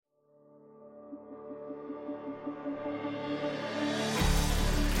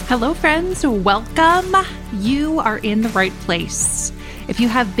Hello, friends. Welcome. You are in the right place. If you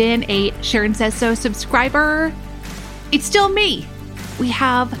have been a Sharon Says So subscriber, it's still me. We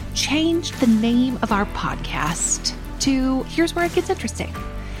have changed the name of our podcast to Here's Where It Gets Interesting.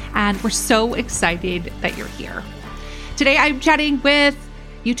 And we're so excited that you're here. Today, I'm chatting with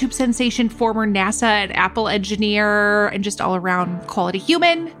YouTube sensation, former NASA and Apple engineer, and just all around quality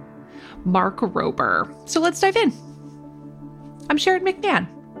human, Mark Rober. So let's dive in. I'm Sharon McMahon.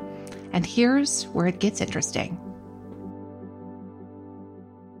 And here's where it gets interesting.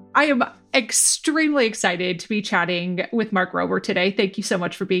 I am extremely excited to be chatting with Mark Rober today. Thank you so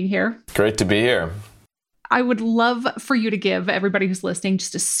much for being here. Great to be here. I would love for you to give everybody who's listening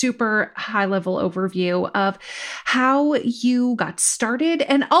just a super high-level overview of how you got started.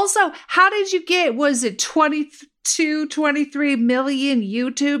 And also, how did you get, was it 23 million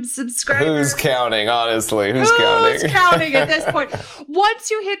YouTube subscribers? Who's counting, honestly? Who's counting at this point?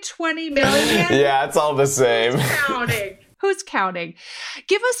 Once you hit 20 million? Yeah, it's all the same. Who's counting?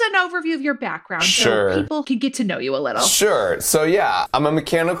 Give us an overview of your background so people can get to know you a little. Sure. So yeah, I'm a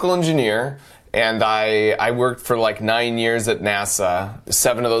mechanical engineer. And I worked for like 9 years at NASA,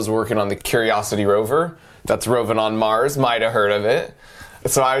 7 of those working on the Curiosity rover that's roving on Mars. Might have heard of it.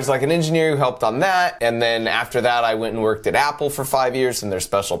 So I was like an engineer who helped on that. And then after that, I went and worked at Apple for 5 years in their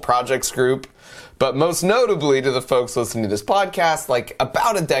special projects group. But most notably to the folks listening to this podcast, like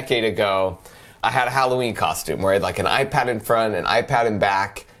about a decade ago, I had a Halloween costume where I had like an iPad in front, an iPad in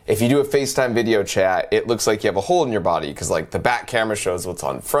back. If you do a FaceTime video chat, it looks like you have a hole in your body because like the back camera shows what's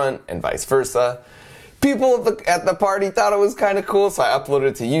on front and vice versa. People at the party thought it was kind of cool, so I uploaded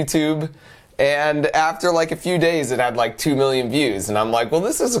it to YouTube. And after like a few days, it had like 2 million views. And I'm like, well,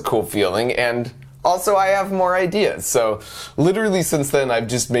 this is a cool feeling. And also I have more ideas. So literally since then, I've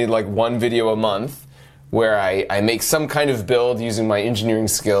just made like one video a month where I make some kind of build using my engineering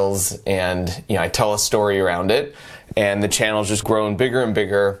skills and I tell a story around it. And the channel's just grown bigger and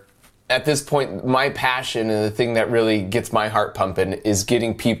bigger. At this point, my passion and the thing that really gets my heart pumping is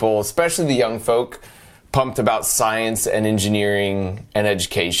getting people, especially the young folk, pumped about science and engineering and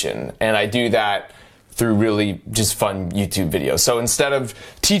education. And I do that through really just fun YouTube videos. So instead of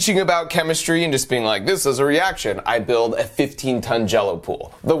teaching about chemistry and just being like, this is a reaction, I build a 15-ton Jello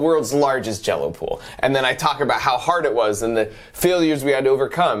pool, the world's largest Jello pool. And then I talk about how hard it was and the failures we had to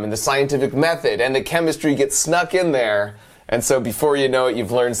overcome and the scientific method and the chemistry gets snuck in there. And so before you know it,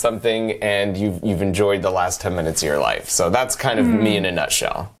 you've learned something and you've enjoyed the last 10 minutes of your life. So that's kind of me in a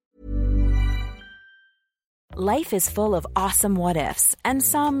nutshell. Life is full of awesome what-ifs, and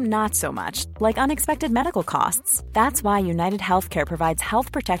some not so much, like unexpected medical costs. That's why United Healthcare provides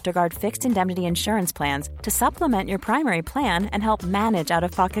Health Protector Guard fixed indemnity insurance plans to supplement your primary plan and help manage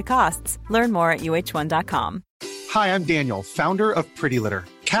out-of-pocket costs. Learn more at uh1.com. Hi, I'm Daniel, founder of Pretty Litter.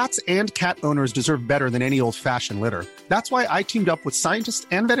 Cats and cat owners deserve better than any old-fashioned litter. That's why I teamed up with scientists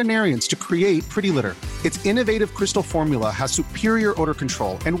and veterinarians to create Pretty Litter. Its innovative crystal formula has superior odor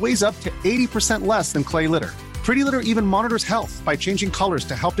control and weighs up to 80% less than clay litter. Pretty Litter even monitors health by changing colors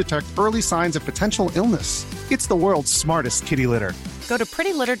to help detect early signs of potential illness. It's the world's smartest kitty litter. Go to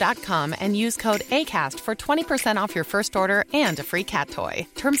prettylitter.com and use code ACAST for 20% off your first order and a free cat toy.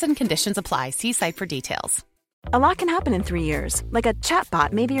 Terms and conditions apply. See site for details. A lot can happen in 3 years, like a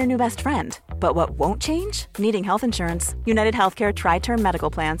chatbot may be your new best friend. But what won't change? Needing health insurance. United Healthcare Tri-Term Medical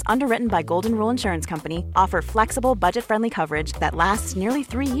Plans, underwritten by Golden Rule Insurance Company, offer flexible, budget-friendly coverage that lasts nearly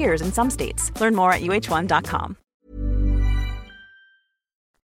 3 years in some states. Learn more at uh1.com.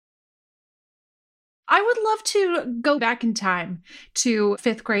 I would love to go back in time to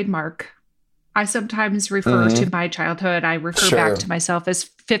 5th grade Mark. I sometimes refer to my childhood. I refer back to myself as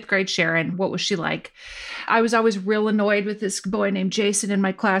 5th grade Sharon. What was she like? I was always real annoyed with this boy named Jason in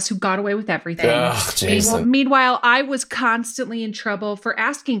my class who got away with everything. Ugh, Jason. Meanwhile, I was constantly in trouble for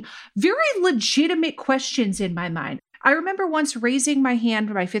asking very legitimate questions in my mind. I remember once raising my hand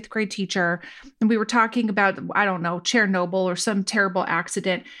to my 5th grade teacher, and we were talking about, I don't know, Chernobyl or some terrible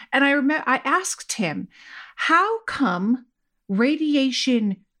accident. And I asked him, how come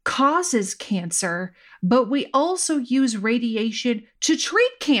radiation causes cancer, but we also use radiation to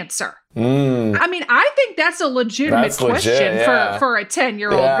treat cancer? I mean, I think that's a legitimate question for a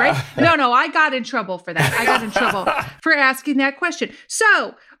 10-year-old, right? No, I got in trouble for that. I got in trouble for asking that question.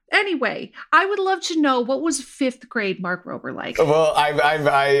 So anyway, I would love to know, what was 5th grade Mark Rober like? Well,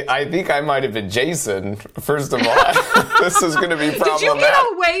 I think I might have been Jason, first of all. This is going to be problematic. Did you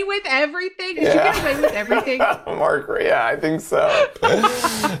get away with everything? Did you get away with everything? Mark, yeah, I think so.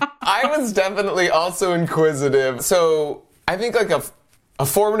 I was definitely also inquisitive. So I think like a a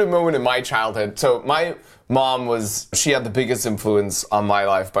formative moment in my childhood. So my mom she had the biggest influence on my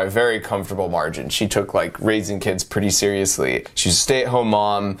life by a very comfortable margin. She took like raising kids pretty seriously. She's a stay-at-home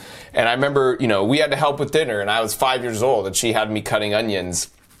mom. And I remember, we had to help with dinner, and I was 5 years old, and she had me cutting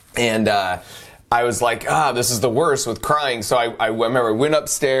onions. And I was like, this is the worst with crying. So I remember I went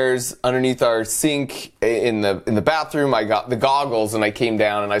upstairs underneath our sink in the bathroom. I got the goggles, and I came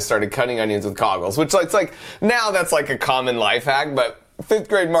down and I started cutting onions with goggles, which it's like, now that's like a common life hack, but 5th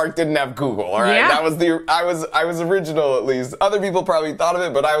grade Mark didn't have Google, all right? Yeah. I was original, at least. Other people probably thought of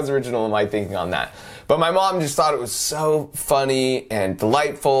it, but I was original in my thinking on that. But my mom just thought it was so funny and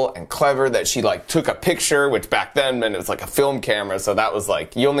delightful and clever that she like took a picture, which back then meant it was like a film camera. So that was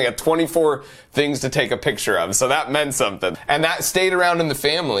like, you only had 24 things to take a picture of. So that meant something. And that stayed around in the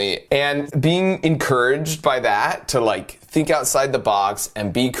family. And being encouraged by that to like think outside the box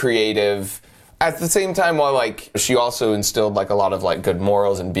and be creative at the same time, while like she also instilled like a lot of like good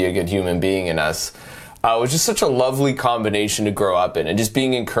morals and be a good human being in us, it was just such a lovely combination to grow up in, and just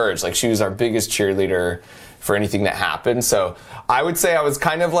being encouraged. Like she was our biggest cheerleader for anything that happened. So I would say I was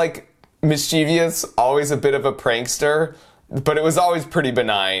kind of like mischievous, always a bit of a prankster, but it was always pretty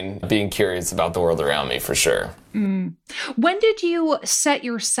benign, being curious about the world around me, for sure. When did you set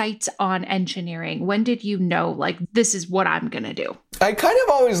your sights on engineering? When did you know, like, this is what I'm going to do? I kind of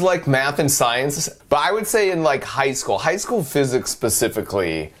always liked math and science, but I would say in like high school physics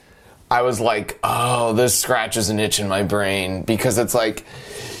specifically, I was like, oh, this scratches an itch in my brain, because it's like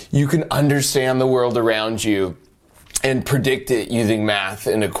you can understand the world around you and predict it using math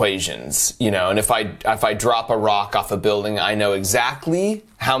and equations, and if I drop a rock off a building, I know exactly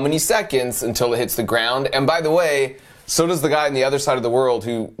how many seconds until it hits the ground. And by the way, so does the guy on the other side of the world,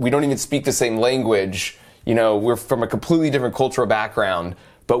 who we don't even speak the same language. We're from a completely different cultural background,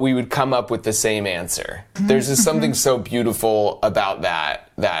 but we would come up with the same answer. There's just something so beautiful about that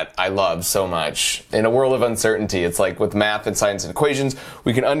I love so much. In a world of uncertainty, it's like with math and science and equations,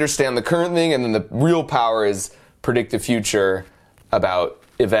 we can understand the current thing, and then the real power is predict the future about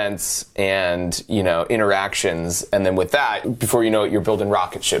events and, interactions. And then with that, before you know it, you're building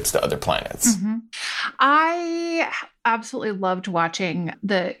rocket ships to other planets. I absolutely loved watching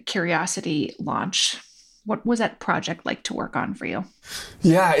the Curiosity launch. What was that project like to work on for you?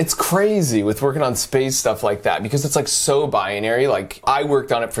 Yeah, it's crazy with working on space stuff like that, because it's like so binary. Like I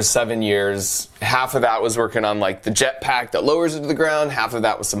worked on it for 7 years. Half of that was working on like the jetpack that lowers it to the ground. Half of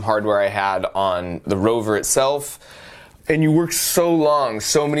that was some hardware I had on the rover itself. And you work so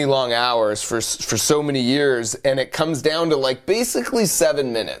many long hours for so many years, and it comes down to like basically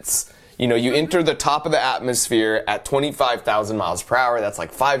 7 minutes. You enter the top of the atmosphere at 25,000 miles per hour. That's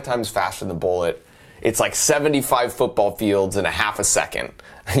like 5 times faster than a bullet. It's like 75 football fields in a half a second.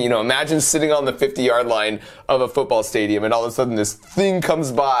 Imagine sitting on the 50-yard line of a football stadium, and all of a sudden this thing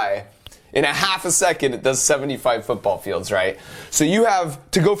comes by. In a half a second, it does 75 football fields, right? So you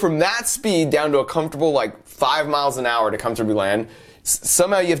have to go from that speed down to a comfortable like 5 miles an hour to comfortably land.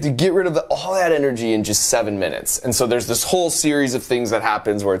 Somehow you have to get rid of all that energy in just 7 minutes. And so there's this whole series of things that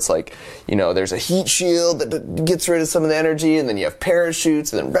happens where it's like, there's a heat shield that gets rid of some of the energy, and then you have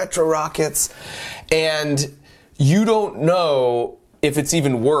parachutes, and then retro rockets. And you don't know if it's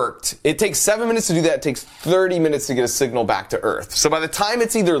even worked. It takes 7 minutes to do that. It takes 30 minutes to get a signal back to Earth. So by the time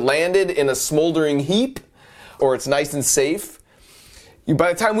it's either landed in a smoldering heap or it's nice and safe,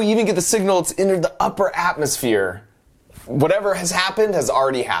 by the time we even get the signal, it's entered the upper atmosphere. Whatever has happened has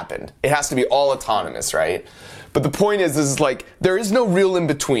already happened. It has to be all autonomous, right? But the point is like, there is no real in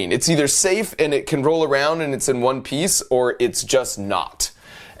between. It's either safe and it can roll around and it's in one piece, or it's just not.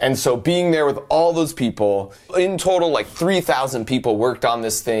 And so being there with all those people, in total, like 3,000 people worked on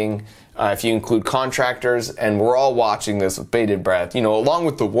this thing, if you include contractors, and we're all watching this with bated breath, along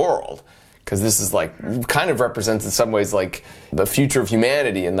with the world. Because this is like, kind of represents in some ways like the future of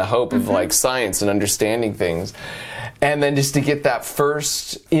humanity and the hope of like science and understanding things. And then just to get that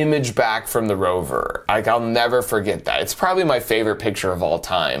first image back from the rover, like I'll never forget that. It's probably my favorite picture of all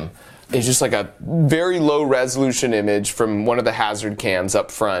time. It's just like a very low resolution image from one of the hazard cams up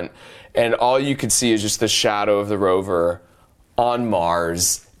front. And all you could see is just the shadow of the rover on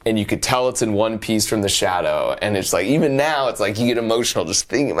Mars. And you could tell it's in one piece from the shadow. And it's like, even now, it's like you get emotional just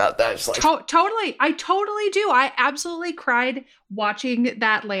thinking about that. It's like, totally. I totally do. I absolutely cried watching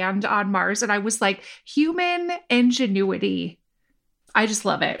that land on Mars. And I was like, human ingenuity. I just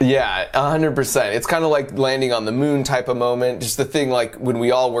love it. Yeah, 100%. It's kind of like landing on the moon type of moment. Just the thing like when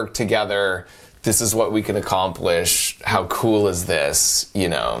we all work together, this is what we can accomplish. How cool is this?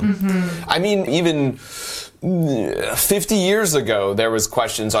 I mean, even 50 years ago, there was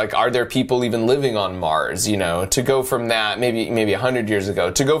questions like, are there people even living on Mars? You know, to go from that, maybe 100 years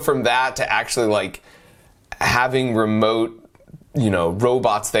ago, to go from that to actually like having remote, you know,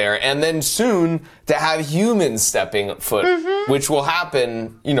 robots there, and then soon to have humans stepping foot, which will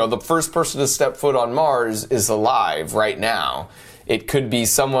happen. You know, the first person to step foot on Mars is alive right now. It could be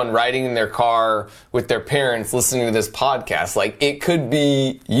someone riding in their car with their parents listening to this podcast. Like, it could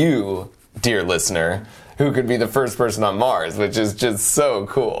be you, dear listener, who could be the first person on Mars, which is just so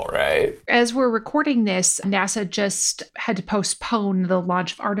cool, right? As we're recording this, NASA just had to postpone the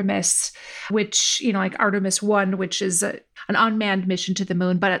launch of Artemis, which, you know, like Artemis 1, which is an unmanned mission to the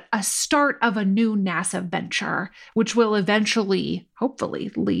moon, but a start of a new NASA venture, which will eventually,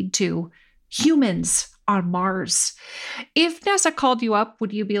 hopefully, lead to humans on Mars. If NASA called you up,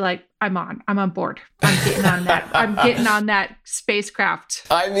 would you be like, I'm on board. I'm getting on that. I'm getting on that spacecraft.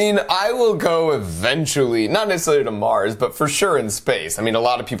 I mean, I will go eventually, not necessarily to Mars, but for sure in space. I mean, a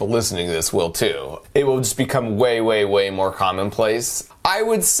lot of people listening to this will too. It will just become way, way, way more commonplace. I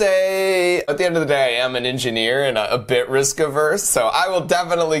would say at the end of the day, I am an engineer and a bit risk averse, so I will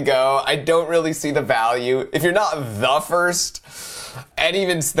definitely go. I don't really see the value. If you're not the first, and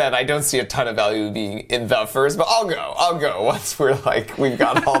even then, I don't see a ton of value being in the first, but I'll go once we've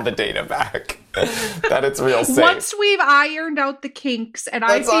got all the data back. That it's real safe. Once we've ironed out the kinks and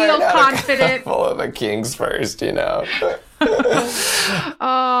I feel confident. A couple of the kinks first, you know. Oh,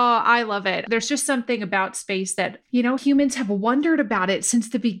 I love it. There's just something about space that, you know, humans have wondered about it since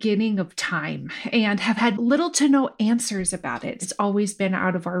the beginning of time and have had little to no answers about it. It's always been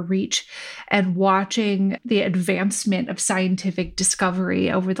out of our reach. And watching the advancement of scientific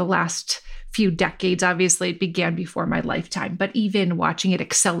discovery over the last few decades, obviously it began before my lifetime, but even watching it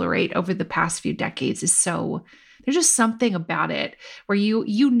accelerate over the past few decades is so, there's just something about it where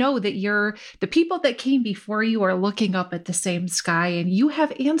you know that the people that came before you are looking up at the same sky and you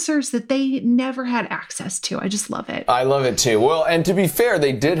have answers that they never had access to. I just love it. I love it too. Well, and to be fair,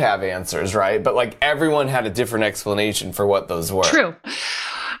 they did have answers, right? But like everyone had a different explanation for what those were. True.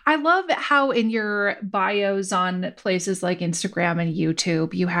 I love how in your bios on places like Instagram and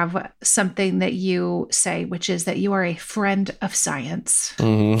YouTube, you have something that you say, which is that you are a friend of science.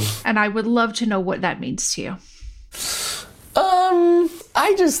 Mm-hmm. And I would love to know what that means to you.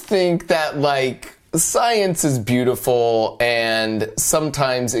 I just think that like science is beautiful and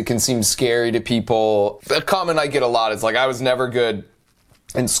sometimes it can seem scary to people. The comment I get a lot is like, I was never good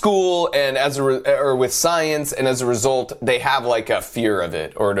in school and or with science, and as a result, they have like a fear of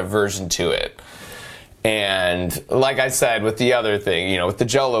it or an aversion to it. And like I said, with the other thing, you know, with the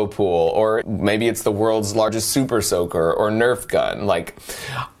Jell-O pool, or maybe it's the world's largest super soaker or Nerf gun, like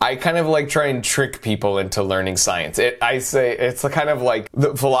I kind of like try and trick people into learning science. I say it's kind of like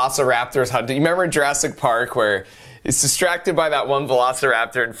the velociraptors hunt. Do you remember Jurassic Park where he's distracted by that one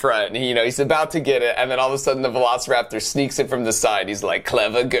velociraptor in front, and, you know, he's about to get it, and then all of a sudden the velociraptor sneaks in from the side. He's like,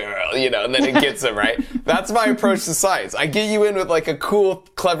 clever girl, you know, and then it gets him, right? That's my approach to science. I get you in with like a cool,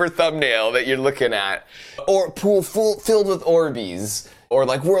 clever thumbnail that you're looking at, or pool filled with Orbeez, or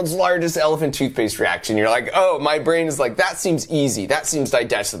like world's largest elephant toothpaste reaction. You're like, oh, my brain is like, that seems easy, that seems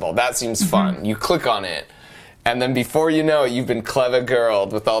digestible, that seems fun. You click on it. And then before you know it, you've been clever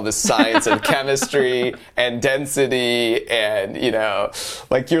girled with all this science and chemistry and density and, you know,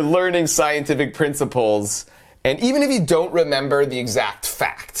 like you're learning scientific principles. And even if you don't remember the exact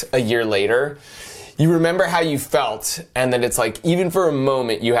fact a year later, you remember how you felt, and then it's like, even for a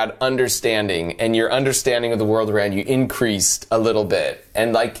moment, you had understanding, and your understanding of the world around you increased a little bit.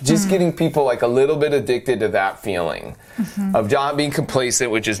 And like, just getting people like a little bit addicted to that feeling of not being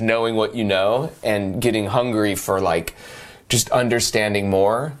complacent, which is knowing what you know, and getting hungry for like, just understanding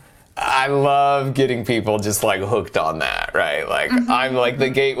more. I love getting people just like hooked on that, right? Like I'm like the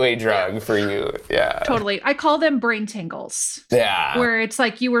gateway drug for you. Yeah. Totally. I call them brain tingles. Yeah. Where it's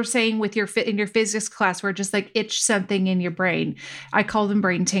like you were saying with in your physics class where it just like itch something in your brain. I call them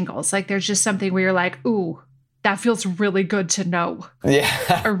brain tingles. Like there's just something where you're like, ooh, that feels really good to know. Yeah.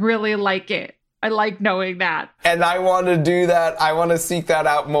 I really like it. I like knowing that. And I want to do that. I want to seek that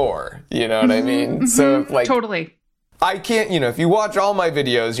out more. You know what I mean? So like totally. I can't, you know, if you watch all my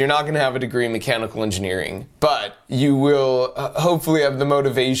videos, you're not going to have a degree in mechanical engineering, but you will hopefully have the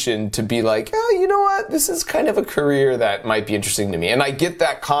motivation to be like, oh, you know what? This is kind of a career that might be interesting to me. And I get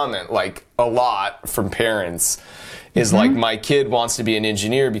that comment like a lot from parents is like, my kid wants to be an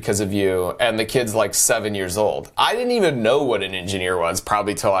engineer because of you. And the kid's like 7 years old. I didn't even know what an engineer was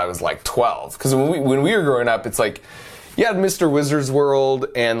probably till I was like 12. Because when we were growing up, it's like, you had Mr. Wizard's World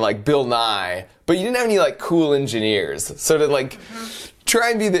and like Bill Nye, but you didn't have any like cool engineers. So to like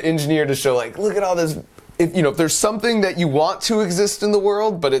try and be the engineer to show like, look at all this if there's something that you want to exist in the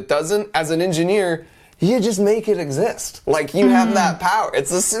world, but it doesn't, as an engineer, you just make it exist. Like, you have that power.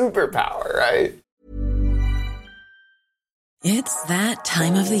 It's a superpower, right? It's that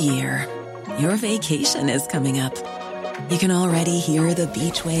time of the year. Your vacation is coming up. You can already hear the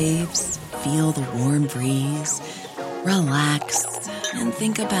beach waves, feel the warm breeze, relax, and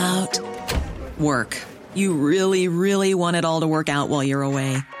think about work. You really, really want it all to work out while you're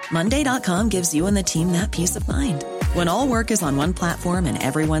away. Monday.com gives you and the team that peace of mind. When all work is on one platform and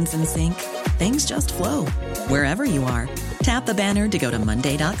everyone's in sync, things just flow. Wherever you are, tap the banner to go to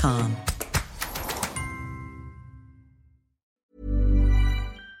Monday.com.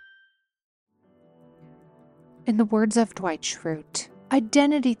 In the words of Dwight Schrute,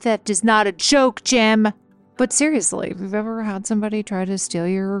 identity theft is not a joke, Jim. But seriously, if you've ever had somebody try to steal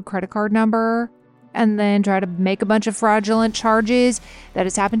your credit card number and then try to make a bunch of fraudulent charges, that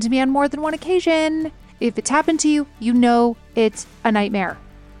has happened to me on more than one occasion. If it's happened to you, you know it's a nightmare.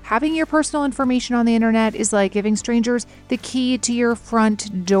 Having your personal information on the internet is like giving strangers the key to your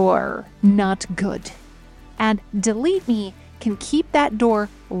front door. Not good. And Delete Me can keep that door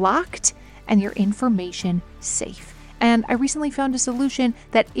locked and your information safe. And I recently found a solution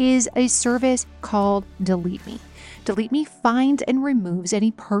that is a service called Delete Me. Delete Me finds and removes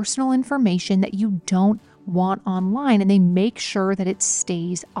any personal information that you don't want online, and they make sure that it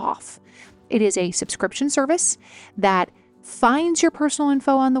stays off. It is a subscription service that finds your personal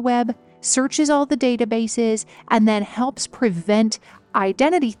info on the web, searches all the databases, and then helps prevent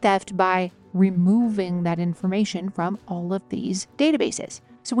identity theft by removing that information from all of these databases.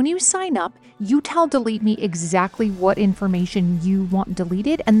 So when you sign up, you tell Delete Me exactly what information you want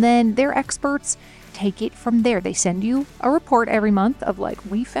deleted, and then their experts take it from there. They send you a report every month of like,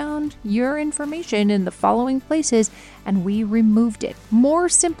 we found your information in the following places and we removed it. More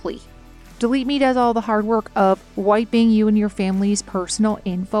simply, Delete Me does all the hard work of wiping you and your family's personal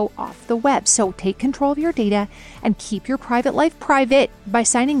info off the web. So take control of your data and keep your private life private by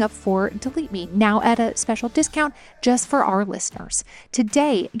signing up for Delete Me, now at a special discount just for our listeners.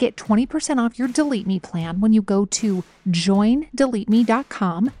 Today, get 20% off your Delete Me plan when you go to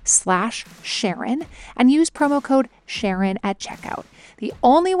joindeleteme.com/Sharon and use promo code Sharon at checkout. The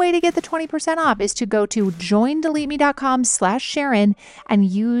only way to get the 20% off is to go to joindeleteme.com/Sharon and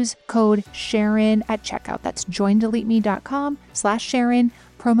use code Sharon at checkout. That's joindeleteme.com/Sharon,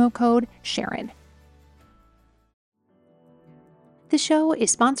 promo code Sharon. The show is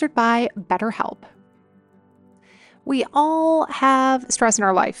sponsored by BetterHelp. We all have stress in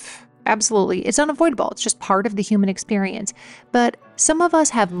our life. Absolutely. It's unavoidable. It's just part of the human experience. But some of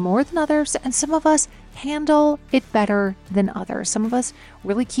us have more than others, and some of us handle it better than others. Some of us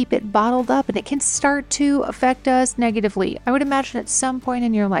really keep it bottled up, and it can start to affect us negatively. I would imagine at some point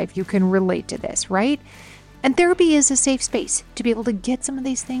in your life you can relate to this, right? And therapy is a safe space to be able to get some of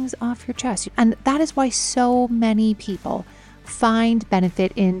these things off your chest. And that is why so many people find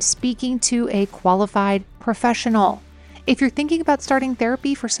benefit in speaking to a qualified professional. If you're thinking about starting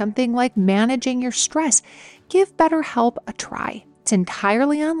therapy for something like managing your stress, give BetterHelp a try. It's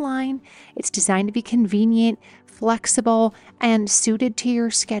entirely online. It's designed to be convenient, flexible, and suited to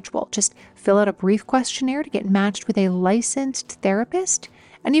your schedule. Just fill out a brief questionnaire to get matched with a licensed therapist,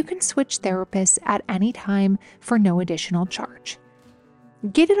 and you can switch therapists at any time for no additional charge.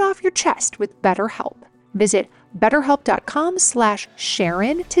 Get it off your chest with BetterHelp. Visit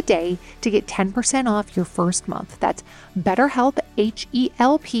BetterHelp.com/Sharon today to get 10% off your first month. That's BetterHelp,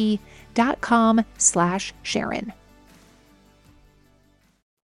 HELP.com/Sharon.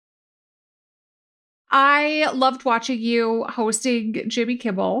 I loved watching you hosting Jimmy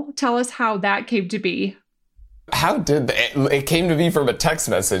Kimmel. Tell us how that came to be. How did it came to be from a text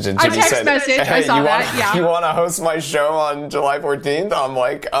message, and Jimmy said, "Hey, I saw you want to host my show on July 14th?" I'm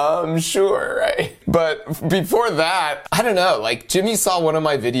like, sure, right? But before that, I don't know. Like, Jimmy saw one of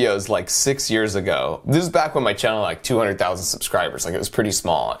my videos like 6 years ago. This is back when my channel had like 200,000 subscribers. Like, it was pretty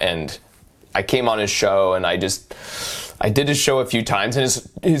small, and I came on his show, and I did his show a few times, and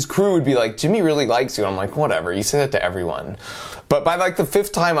his crew would be like, "Jimmy really likes you." I'm like, whatever. You say that to everyone. But by like the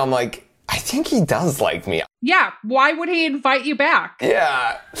 5th time, I'm like, I think he does like me. Yeah, why would he invite you back?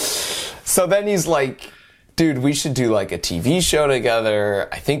 Yeah. So then he's like, dude, we should do like a TV show together.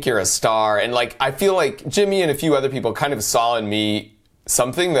 I think you're a star. And like, I feel like Jimmy and a few other people kind of saw in me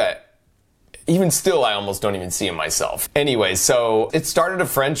something that even still I almost don't even see in myself. Anyway, so it started a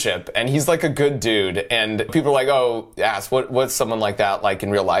friendship, and he's like a good dude. And people are like, oh, ask, what's someone like that like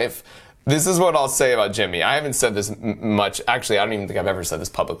in real life? This is what I'll say about Jimmy. I haven't said this much. Actually, I don't even think I've ever said this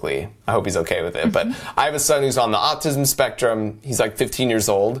publicly. I hope he's okay with it. But I have a son who's on the autism spectrum. He's like 15 years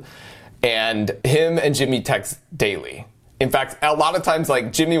old. And him and Jimmy text daily. In fact, a lot of times,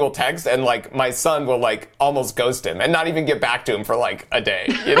 like, Jimmy will text and, like, my son will, like, almost ghost him and not even get back to him for, like, a day,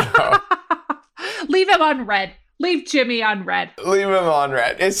 you know? Leave him on red. Leave Jimmy on red. Leave him on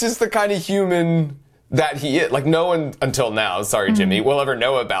red. It's just the kind of human that he is. Like, no one until now, sorry, Jimmy, will ever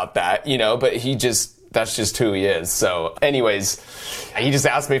know about that, you know? But that's just who he is. So anyways, he just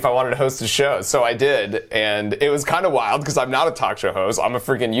asked me if I wanted to host a show. So I did. And it was kind of wild because I'm not a talk show host. I'm a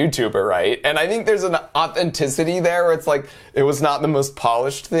freaking YouTuber, right? And I think there's an authenticity there where it's like, it was not the most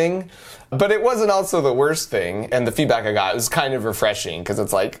polished thing, but it wasn't also the worst thing. And the feedback I got was kind of refreshing because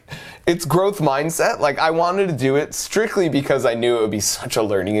it's like, it's growth mindset. Like, I wanted to do it strictly because I knew it would be such a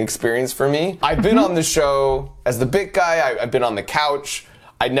learning experience for me. I've been on the show as the bit guy. I've been on the couch.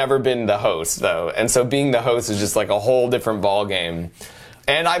 I'd never been the host, though. And so being the host is just like a whole different ballgame.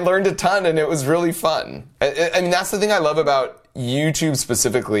 And I learned a ton, and it was really fun. I mean, that's the thing I love about YouTube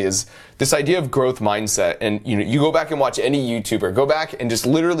specifically is this idea of growth mindset. And, you know, you go back and watch any YouTuber, go back and just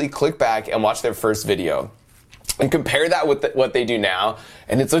literally click back and watch their first video. And compare that with what they do now,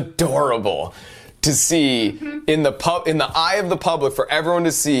 and it's adorable to see in the eye of the public, for everyone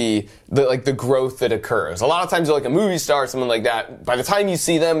to see the growth that occurs. A lot of times you're like a movie star or someone like that. By the time you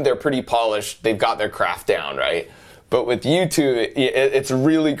see them, they're pretty polished. They've got their craft down, right? But with YouTube, it's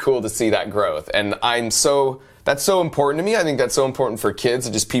really cool to see that growth. And that's so important to me. I think that's so important for kids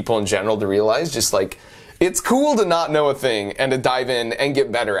and just people in general to realize, just like, it's cool to not know a thing and to dive in and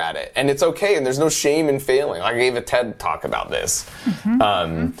get better at it. And it's okay, and there's no shame in failing. I gave a TED talk about this.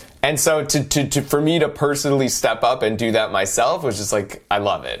 And so for me to personally step up and do that myself was just like, I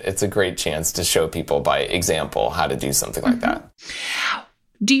love it. It's a great chance to show people by example how to do something like that.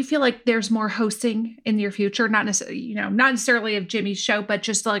 Do you feel like there's more hosting in your future? Not necessarily of Jimmy's show, but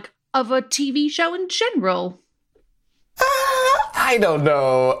just like of a TV show in general? I don't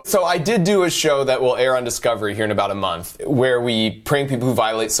know. So I did do a show that will air on Discovery here in about a month where we prank people who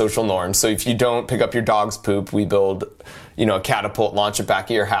violate social norms. So if you don't pick up your dog's poop, we build, a catapult, launch it back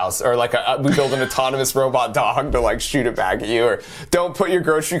at your house. Or like we build an autonomous robot dog to like shoot it back at you. Or don't put your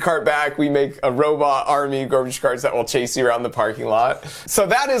grocery cart back. We make a robot army of grocery carts that will chase you around the parking lot. So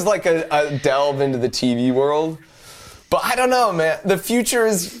that is like a delve into the TV world. But I don't know, man. The future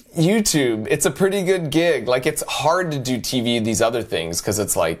is YouTube. It's a pretty good gig. Like, it's hard to do TV, these other things, because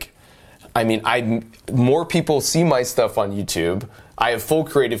it's like, more people see my stuff on YouTube. I have full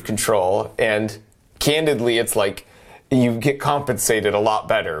creative control, and candidly, it's like, you get compensated a lot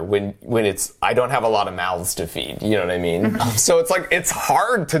better when I don't have a lot of mouths to feed. You know what I mean? So it's like, it's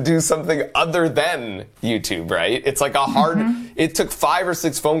hard to do something other than YouTube, right? It's like it took 5 or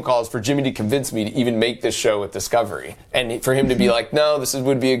 6 phone calls for Jimmy to convince me to even make this show with Discovery. And for him to be like, no,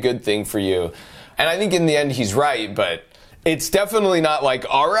 would be a good thing for you. And I think in the end, he's right, but it's definitely not like,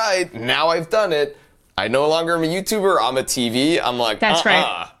 all right, now I've done it. I no longer am a YouTuber, I'm a TV. I'm like, that's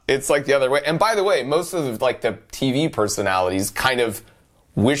right. It's like the other way. And by the way, most of the TV personalities kind of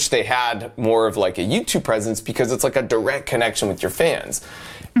wish they had more of like a YouTube presence because it's like a direct connection with your fans.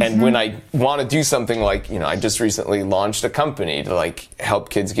 And when I want to do something like, I just recently launched a company to like help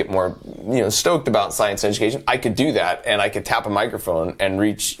kids get more, stoked about science and education, I could do that and I could tap a microphone and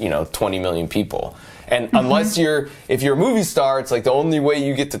reach, 20 million people. And unless if you're a movie star, it's like the only way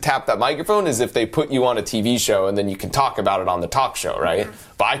you get to tap that microphone is if they put you on a TV show and then you can talk about it on the talk show, right?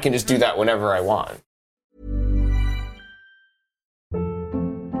 But I can just do that whenever I want.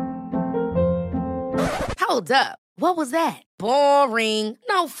 Hold up. What was that? Boring.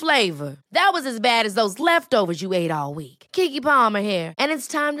 No flavor. That was as bad as those leftovers you ate all week. Keke Palmer here. And it's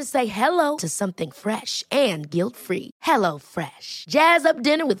time to say hello to something fresh and guilt-free. Hello Fresh. Jazz up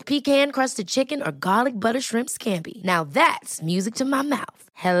dinner with pecan-crusted chicken or garlic butter shrimp scampi. Now that's music to my mouth.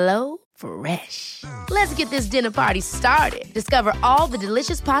 Hello Fresh. Let's get this dinner party started. Discover all the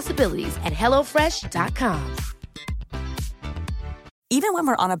delicious possibilities at HelloFresh.com. Even when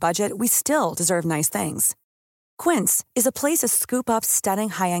we're on a budget, we still deserve nice things. Quince is a place to scoop up stunning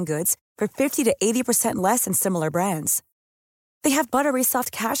high-end goods for 50 to 80% less than similar brands. They have buttery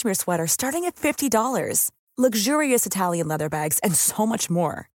soft cashmere sweaters starting at $50, luxurious Italian leather bags, and so much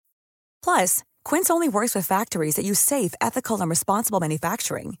more. Plus, Quince only works with factories that use safe, ethical, and responsible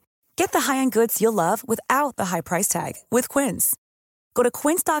manufacturing. Get the high-end goods you'll love without the high price tag with Quince. Go to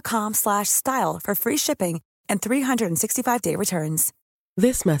quince.com/style for free shipping and 365-day returns.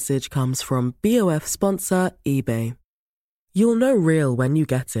 This message comes from BOF sponsor eBay. You'll know real when you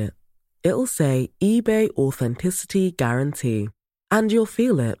get it. It'll say eBay Authenticity Guarantee. And you'll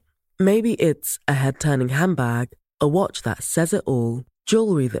feel it. Maybe it's a head-turning handbag, a watch that says it all,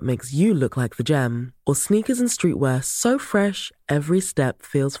 jewelry that makes you look like the gem, or sneakers and streetwear so fresh every step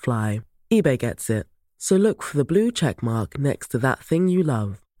feels fly. eBay gets it. So look for the blue check mark next to that thing you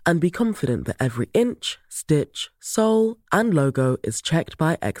love and be confident that every inch, stitch, sole, and logo is checked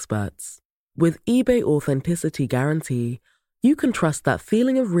by experts. With eBay Authenticity Guarantee, you can trust that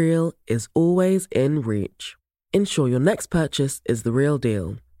feeling of real is always in reach. Ensure your next purchase is the real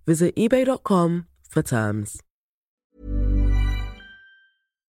deal. Visit ebay.com for terms.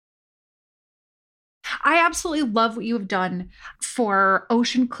 I absolutely love what you have done for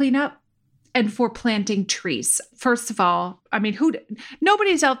ocean cleanup and for planting trees. First of all, I mean,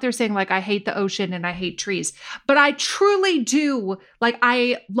 nobody's out there saying like, I hate the ocean and I hate trees, but I truly do. Like,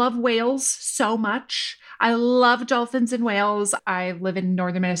 I love whales so much. I love dolphins and whales. I live in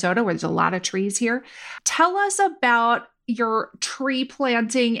northern Minnesota where there's a lot of trees here. Tell us about your tree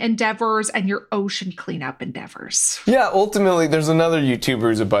planting endeavors and your ocean cleanup endeavors. Yeah, ultimately, there's another YouTuber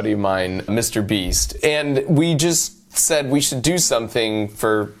who's a buddy of mine, Mr. Beast, and we just said we should do something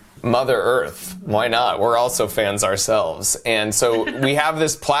for Mother Earth. Why not? We're also fans ourselves. And so we have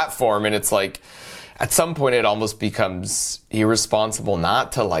this platform, and it's like, at some point it almost becomes irresponsible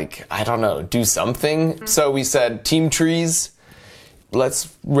not to, like, I don't know, do something. Mm-hmm. So we said, Team Trees,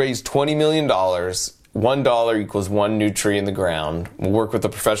 let's raise $20 million. $1 equals one new tree in the ground. We'll work with a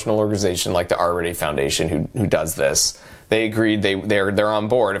professional organization like the Arbor Day Foundation who does this. They agreed they're on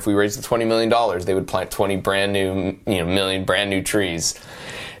board. If we raised the $20 million, they would plant 20 million brand new trees.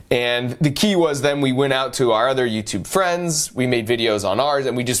 And the key was then we went out to our other YouTube friends, we made videos on ours,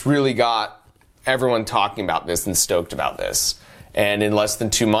 and we just really got everyone talking about this and stoked about this. And in less than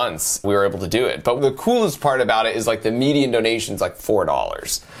 2 months, we were able to do it. But the coolest part about it is like the median donation's like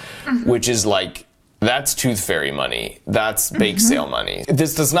 $4, which is like, that's Tooth Fairy money. That's bake sale money.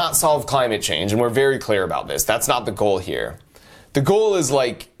 This does not solve climate change, and we're very clear about this. That's not the goal here. The goal is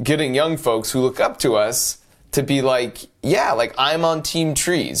like getting young folks who look up to us to be like, yeah, like I'm on Team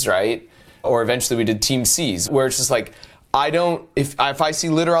Trees, right? Or eventually we did Team Seas, where it's just like, if I see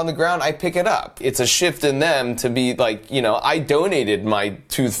litter on the ground, I pick it up. It's a shift in them to be like, I donated my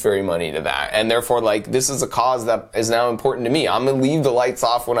Tooth Fairy money to that. And therefore, like, this is a cause that is now important to me. I'm going to leave the lights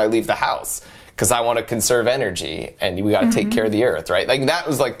off when I leave the house because I want to conserve energy and we got to take care of the earth, right? Like, that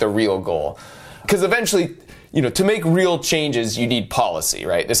was like the real goal. Because eventually, to make real changes, you need policy,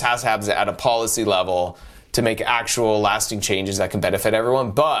 right? This has to happen at a policy level to make actual lasting changes that can benefit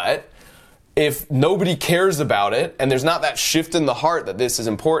everyone. But if nobody cares about it and there's not that shift in the heart that this is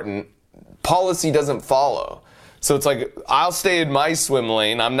important, policy doesn't follow. So it's like, I'll stay in my swim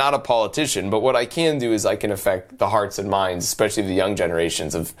lane. I'm not a politician, but what I can do is I can affect the hearts and minds, especially the young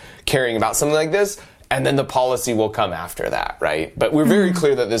generations, of caring about something like this. And then the policy will come after that, right? But we're very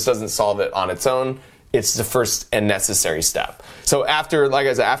clear that this doesn't solve it on its own. It's the first and necessary step. So after, like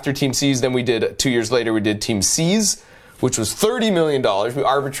I said, after Team Seas, then 2 years later, we did Team Seas, which was $30 million. We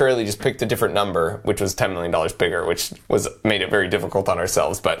arbitrarily just picked a different number, which was $10 million bigger, which made it very difficult on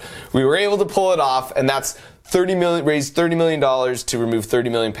ourselves. But we were able to pull it off, and that's raised $30 million to remove 30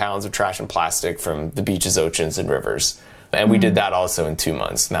 million pounds of trash and plastic from the beaches, oceans, and rivers. And we did that also in 2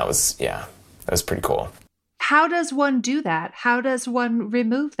 months, and that was pretty cool. How does one do that? How does one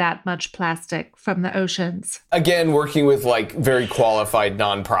remove that much plastic from the oceans? Again, working with like very qualified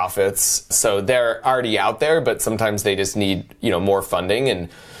nonprofits. So they're already out there, but sometimes they just need, more funding. And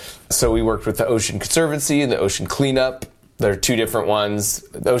so we worked with the Ocean Conservancy and the Ocean Cleanup. There are two different ones.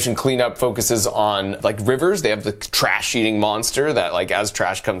 The Ocean Cleanup focuses on like rivers. They have the trash eating monster that like as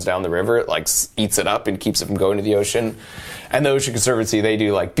trash comes down the river, it like eats it up and keeps it from going to the ocean. And the Ocean Conservancy, they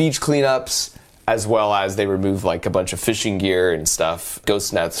do like beach cleanups, as well as they remove like a bunch of fishing gear and stuff,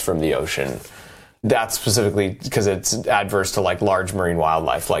 ghost nets from the ocean. That's specifically because it's adverse to like large marine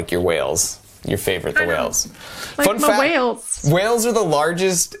wildlife, like your whales, your favorite, the whales. Like Fun fact, whales. Whales are the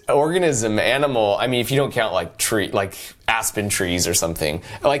largest animal. I mean, if you don't count like aspen trees or something,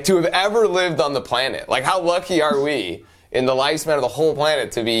 like to have ever lived on the planet. Like how lucky are we in the lifespan of the whole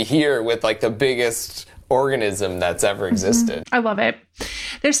planet to be here with like the biggest organism that's ever existed. I love it.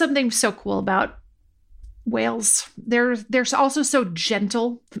 There's something so cool about whales. They're also so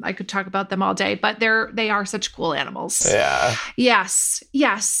gentle. I could talk about them all day, but they are such cool animals. Yeah.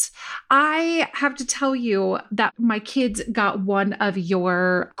 Yes. I have to tell you that my kids got one of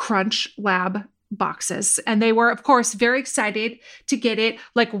your Crunch Lab boxes, and they were, of course, very excited to get it,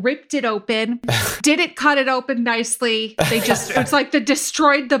 like ripped it open, didn't cut it open nicely. It's like they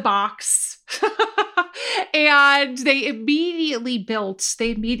destroyed the box. And they immediately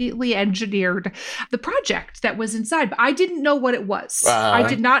engineered the project that was inside. But I didn't know what it was. I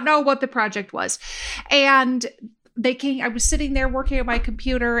did not know what the project was. And I was sitting there working at my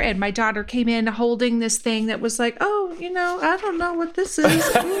computer, and my daughter came in holding this thing that was like, oh, I don't know what this is.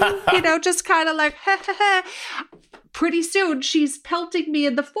 Just kind of like, ha, ha, ha. Pretty soon, she's pelting me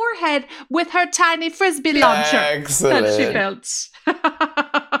in the forehead with her tiny Frisbee launcher that she built.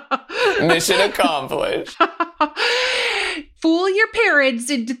 Mission accomplished. Fool your parents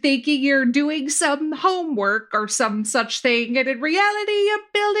into thinking you're doing some homework or some such thing, and in reality, you're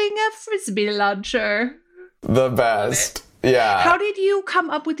building a Frisbee launcher. The best. Yeah. How did you come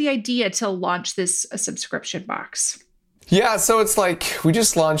up with the idea to launch this subscription box? Yeah, so it's like, we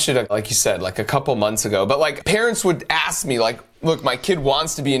just launched it, like you said, like a couple months ago. But like, parents would ask me, like, look, my kid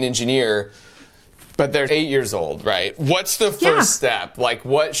wants to be an engineer, but they're 8 years old, right? What's the first step? Like,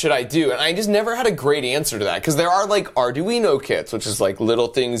 what should I do? And I just never had a great answer to that, because there are like Arduino kits, which is like little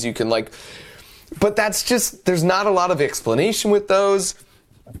things you can like, but that's just, there's not a lot of explanation with those.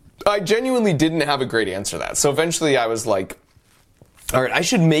 I genuinely didn't have a great answer to that. So eventually I was like, all right, I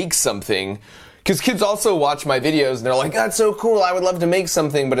should make something. Because kids also watch my videos and they're like, that's so cool, I would love to make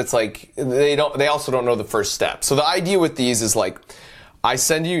something, but it's like, they also don't know the first step. So the idea with these is like, I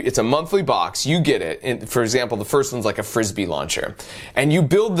send you, it's a monthly box, you get it. And for example, the first one's like a Frisbee launcher. And you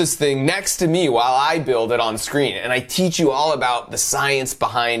build this thing next to me while I build it on screen. And I teach you all about the science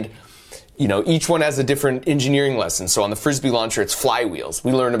behind, each one has a different engineering lesson. So on the Frisbee launcher, it's flywheels.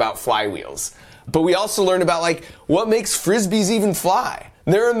 We learn about flywheels. But we also learn about like, what makes Frisbees even fly?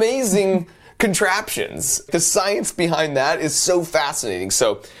 They're amazing contraptions. The science behind that is so fascinating.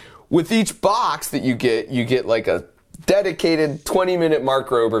 So with each box that you get like a dedicated 20-minute Mark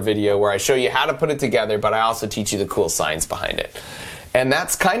Rober video where I show you how to put it together, but I also teach you the cool science behind it. And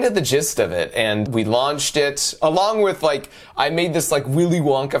that's kind of the gist of it. And we launched it along with I made this Willy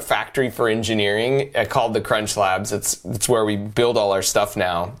Wonka factory for engineering called the Crunch Labs. It's where we build all our stuff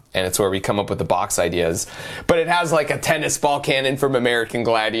now. And it's where we come up with the box ideas. But it has a tennis ball cannon from American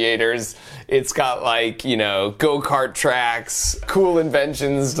Gladiators. It's got go-kart tracks, cool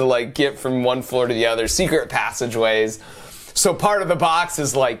inventions to get from one floor to the other, secret passageways. So part of the box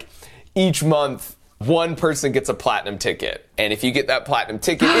is each month, one person gets a platinum ticket. And if you get that platinum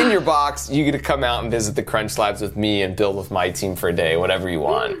ticket in your box, you get to come out and visit the Crunch Labs with me and build with my team for a day, whatever you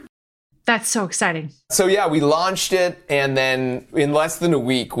want. That's so exciting. So yeah, we launched it, and then in less than a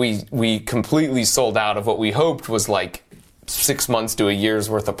week, we completely sold out of what we hoped was 6 months to a year's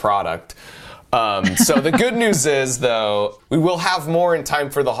worth of product. So the good news is, though, we will have more in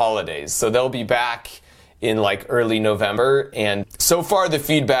time for the holidays. So they'll be back in early November. And so far the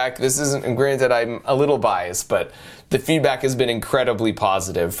feedback, this isn't, and granted I'm a little biased, but the feedback has been incredibly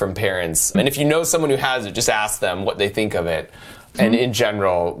positive from parents. And if you know someone who has it, just ask them what they think of it. And in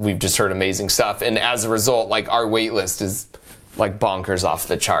general, we've just heard amazing stuff. And as a result, our wait list is bonkers off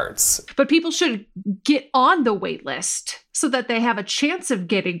the charts. But people should get on the wait list so that they have a chance of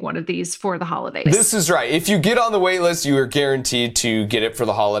getting one of these for the holidays. This is right. If you get on the wait list, you are guaranteed to get it for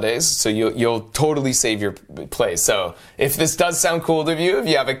the holidays. So you'll totally save your place. So if this does sound cool to you, if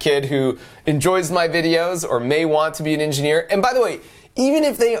you have a kid who enjoys my videos or may want to be an engineer, and by the way, even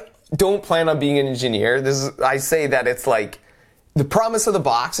if they don't plan on being an engineer, I say that it's the promise of the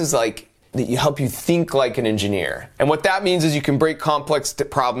box is that you help you think like an engineer. And what that means is you can break complex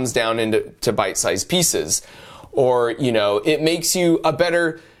problems down into bite-sized pieces. Or, it makes you a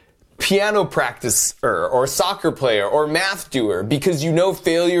better piano practicer or soccer player or math doer because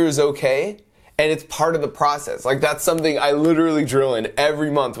failure is okay and it's part of the process. That's something I literally drill in every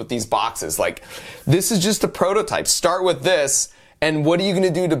month with these boxes. This is just a prototype. Start with this, and what are you going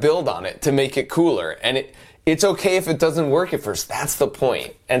to do to build on it to make it cooler? And it's okay if it doesn't work at first. That's the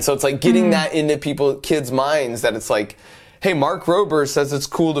point. And so it's getting that into kids' minds that it's hey, Mark Rober says it's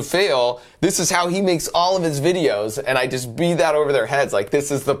cool to fail. This is how he makes all of his videos. And I just beat that over their heads.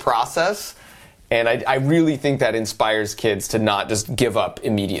 This is the process. And I really think that inspires kids to not just give up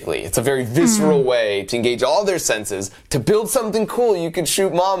immediately. It's a very visceral way to engage all their senses, to build something cool you can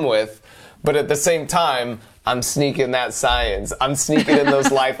shoot mom with. But at the same time, I'm sneaking that science. I'm sneaking in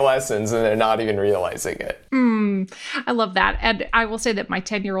those life lessons, and they're not even realizing it. I love that. And I will say that my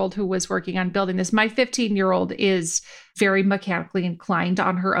 10-year-old who was working on building this, my 15-year-old is very mechanically inclined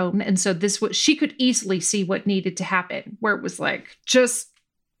on her own. And so she could easily see what needed to happen, where it was just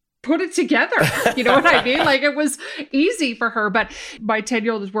put it together. You know what I mean? It was easy for her. But my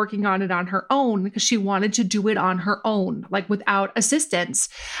 10-year-old is working on it on her own because she wanted to do it on her own, without assistance.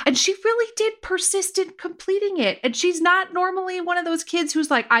 And she really did persist in completing it. And she's not normally one of those kids who's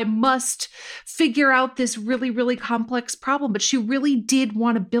I must figure out this really, really complex problem. But she really did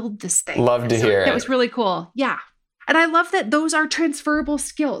want to build this thing. Love to hear it. That was really cool. Yeah. And I love that those are transferable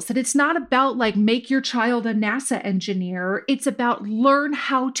skills, that it's not about like make your child a NASA engineer. It's about learn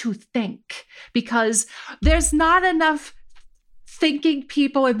how to think, because there's not enough thinking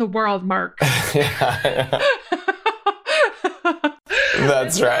people in the world, Mark.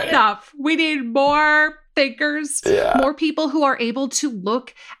 That's right. Enough. We need more thinkers, more people who are able to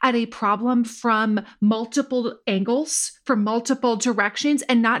look at a problem from multiple angles, from multiple directions,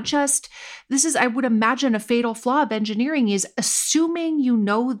 and not just, this is, I would imagine, a fatal flaw of engineering is assuming you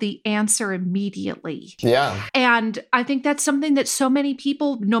know the answer immediately. Yeah. And I think that's something that so many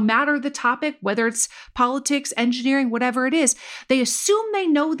people, no matter the topic, whether it's politics, engineering, whatever it is, they assume they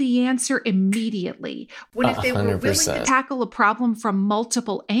know the answer immediately. When if they were willing to tackle a problem from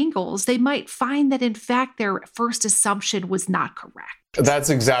multiple angles, they might find that in fact their first assumption was not correct. That's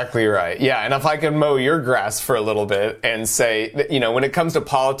exactly right. Yeah. And if I could mow your grass for a little bit and say, you know, when it comes to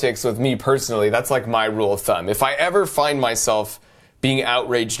politics with me personally, that's like my rule of thumb. If I ever find myself being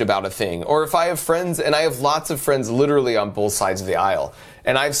outraged about a thing, or if I have friends, and I have lots of friends literally on both sides of the aisle,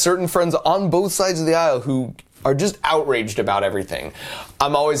 and I have certain friends on both sides of the aisle who are just outraged about everything,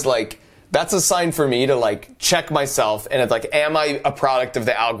 I'm always like, that's a sign for me to like check myself, and it's like, am I a product of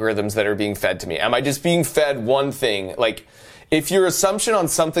the algorithms that are being fed to me? Am I just being fed one thing? Like, if your assumption on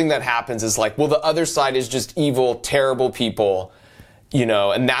something that happens is like, well, the other side is just evil, terrible people, you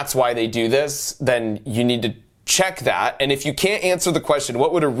know, and that's why they do this, then you need to check that. And if you can't answer the question,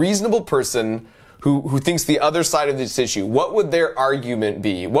 what would a reasonable person who thinks the other side of this issue, what would their argument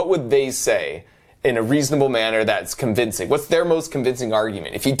be? What would they say in a reasonable manner that's convincing? What's their most convincing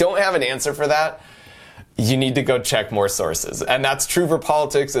argument? If you don't have an answer for that, you need to go check more sources. And that's true for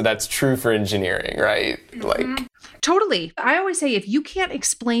politics, and that's true for engineering, right? Like, totally. I always say, if you can't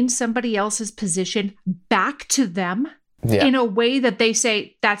explain somebody else's position back to them in a way that they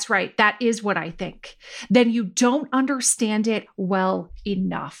say, that's right, that is what I think, then you don't understand it well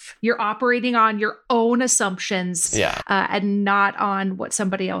enough. You're operating on your own assumptions and not on what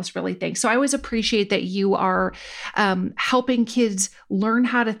somebody else really thinks. So I always appreciate that you are helping kids learn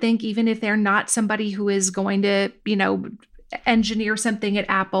how to think, even if they're not somebody who is going to, you know, engineer something at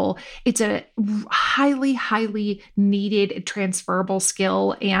Apple. It's a highly, highly needed transferable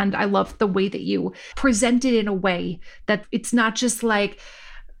skill. And I love the way that you present it in a way that it's not just like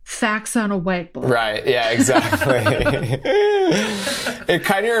facts on a whiteboard. Right. Yeah, exactly. It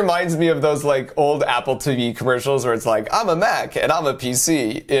kind of reminds me of those like old Apple TV commercials where it's like, I'm a Mac and I'm a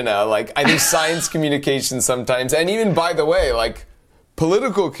PC, you know, like I think science communication sometimes. And even, by the way, like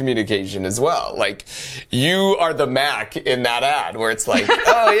political communication as well. Like, you are the Mac in that ad where it's like,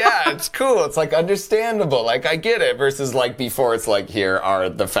 oh yeah, it's cool. It's like understandable. Like, I get it. Versus like before, it's like, here are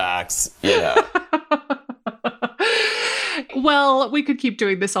the facts, you know. Well, we could keep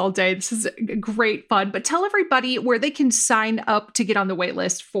doing this all day. This is great fun. But tell everybody where they can sign up to get on the wait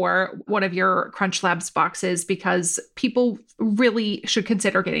list for one of your Crunch Labs boxes, because people really should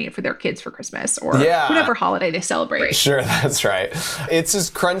consider getting it for their kids for Christmas or whatever holiday they celebrate. Sure, that's right. It's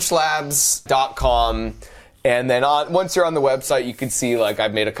just crunchlabs.com. And then once you're on the website, you can see, like,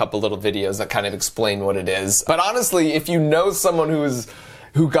 I've made a couple little videos that kind of explain what it is. But honestly, if you know someone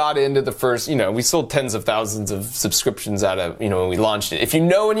who got into the first, you know, we sold tens of thousands of subscriptions out of, you know, when we launched it. If you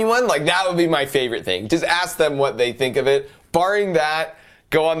know anyone, like, that would be my favorite thing. Just ask them what they think of it. Barring that,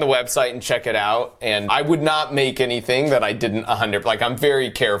 go on the website and check it out. And I would not make anything that I didn't 100%. Like, I'm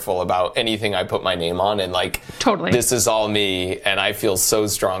very careful about anything I put my name on. And like, totally, this is all me. And I feel so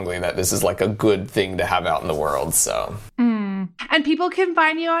strongly that this is like a good thing to have out in the world. So. And people can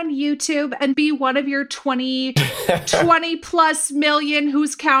find you on YouTube and be one of your 20 plus million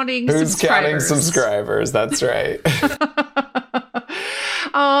who's counting subscribers. That's right.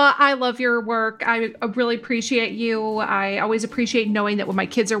 I love your work. I really appreciate you. I always appreciate knowing that when my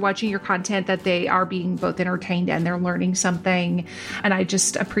kids are watching your content, that they are being both entertained and they're learning something. And I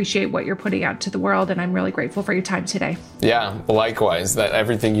just appreciate what you're putting out to the world. And I'm really grateful for your time today. Yeah, likewise. That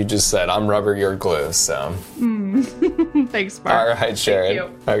everything you just said, I'm rubber, you're glue. So. Thanks, Mark. All right,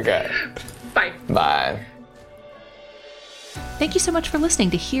 Sharon. Thank you. Okay. Bye. Bye. Thank you so much for listening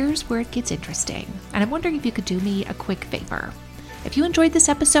to Here's Where It Gets Interesting. And I'm wondering if you could do me a quick favor. If you enjoyed this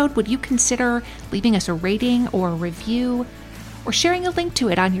episode, would you consider leaving us a rating or a review or sharing a link to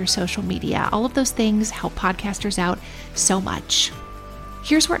it on your social media? All of those things help podcasters out so much.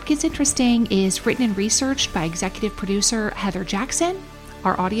 Here's Where It Gets Interesting is written and researched by executive producer Heather Jackson.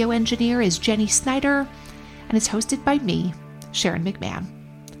 Our audio engineer is Jenny Snyder, and it's hosted by me, Sharon McMahon.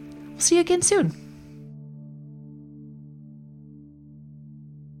 We'll see you again soon.